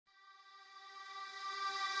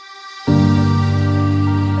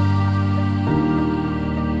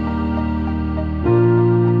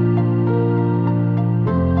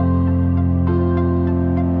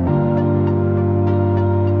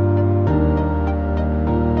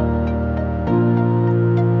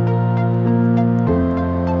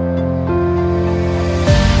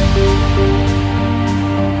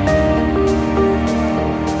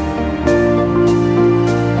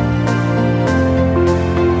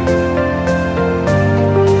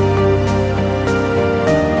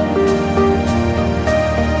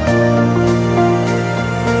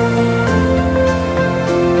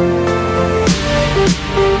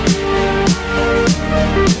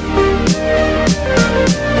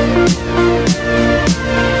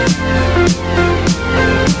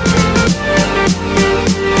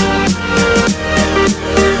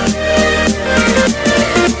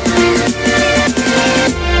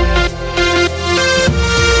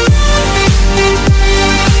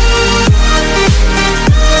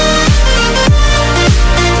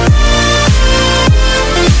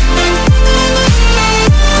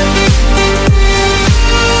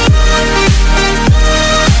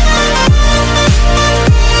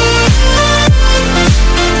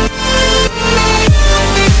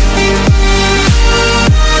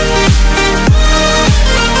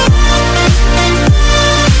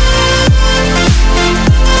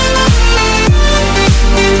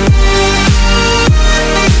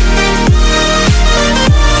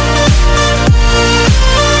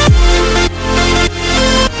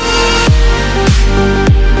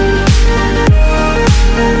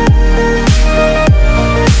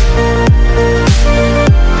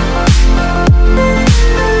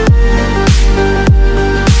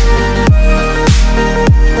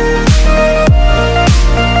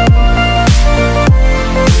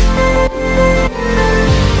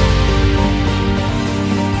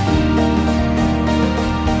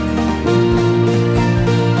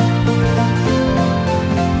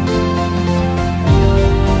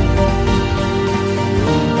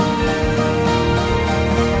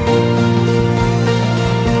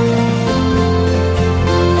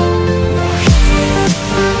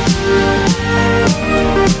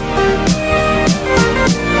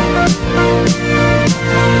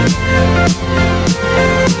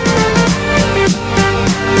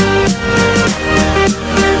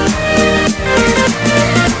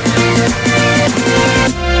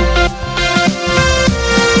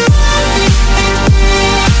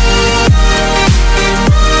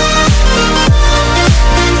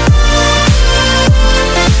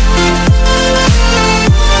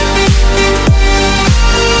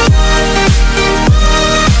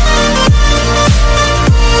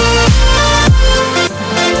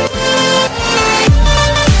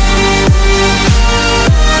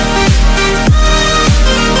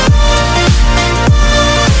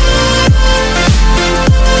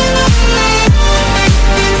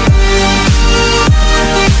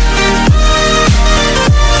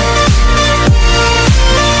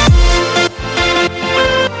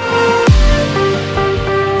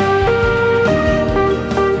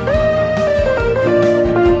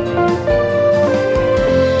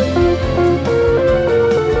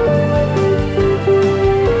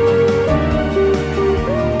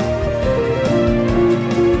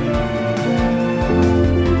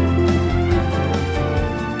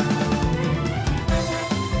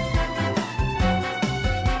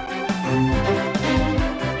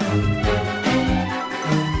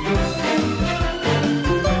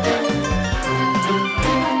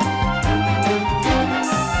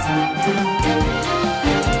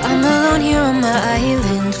my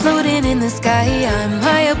island, floating in the sky. I'm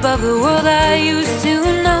high above the world I used to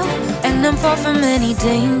know, and I'm far from any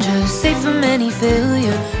danger, safe from any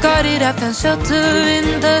failure. Guarded, I found shelter in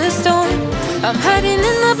the storm. I'm hiding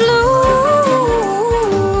in the blue,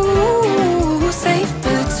 safe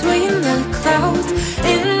between the clouds.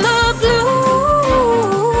 In the blue,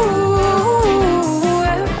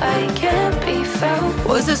 where I can't be found.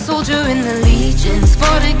 Was a soldier in the legions,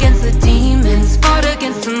 fought against the demons, fought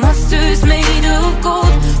against the monsters made of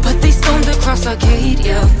gold. But they stormed across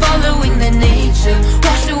Arcadia, following their nature,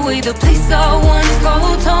 washed away the place I once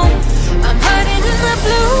called home. I'm hiding in the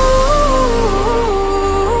blue,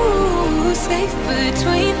 safe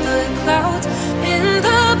between the clouds. In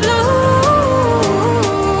the blue,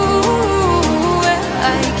 where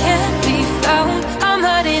I can't be found. I'm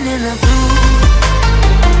hiding in the blue.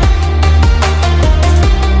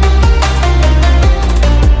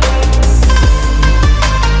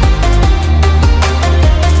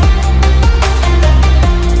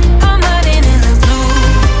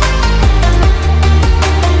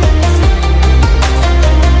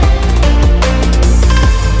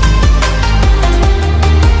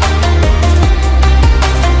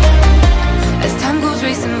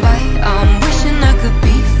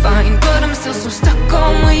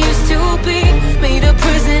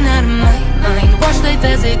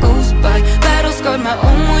 As it goes by, battle scarred my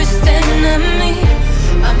own worst enemy.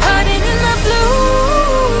 I'm hiding in the blue,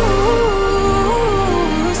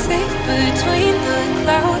 safe between the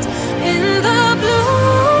clouds. In the blue,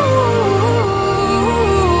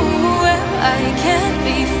 where I can't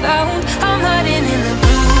be found. I'm hiding in the blue.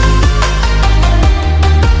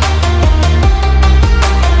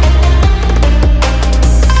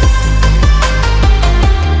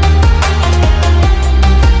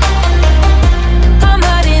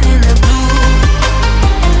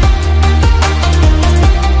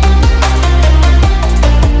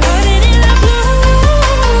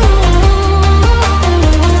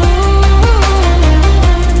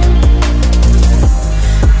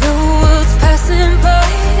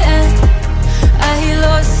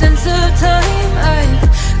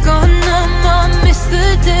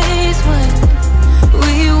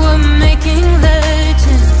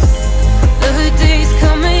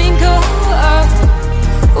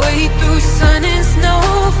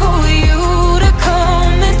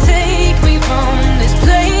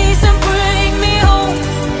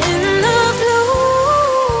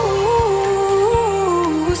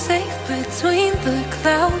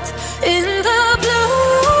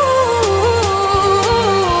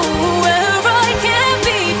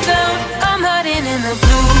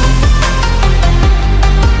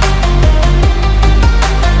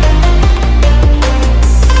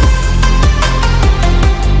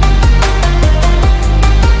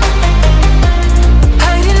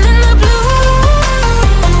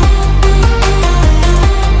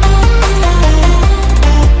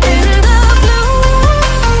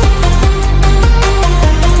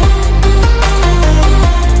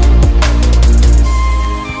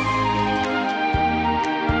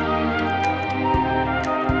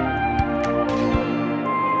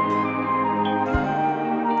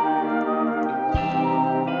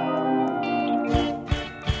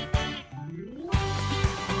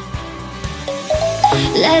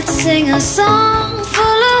 Let's sing a song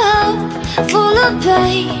full of hope, full of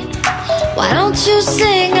pain. Why don't you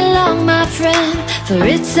sing along, my friend? For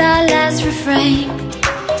it's our last refrain.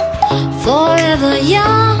 Forever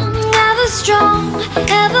young, ever strong,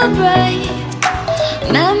 ever brave.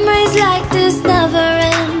 Memories like this never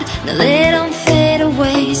end. No, they don't fade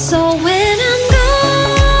away. So when I'm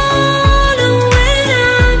gone, and when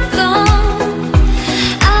I'm gone,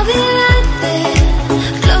 I'll be right there,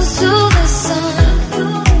 close to the sun.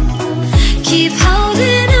 Keep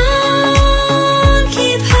holding on,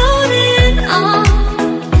 keep holding on,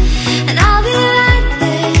 and I'll be right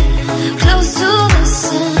there, close to the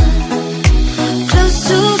sun, close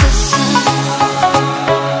to the sun.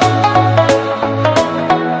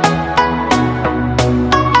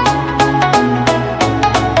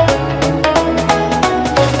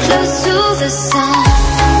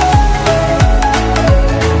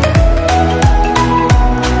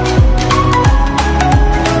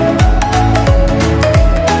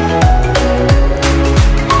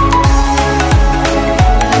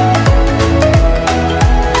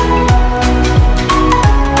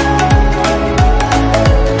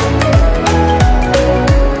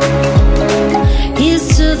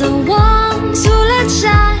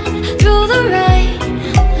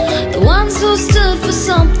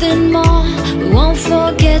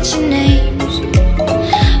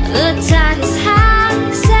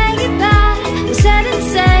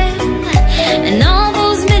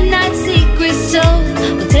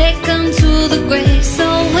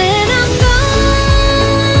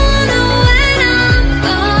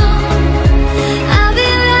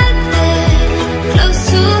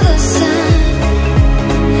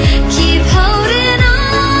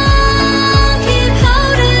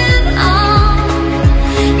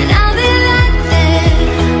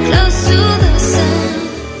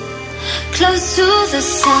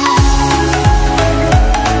 side.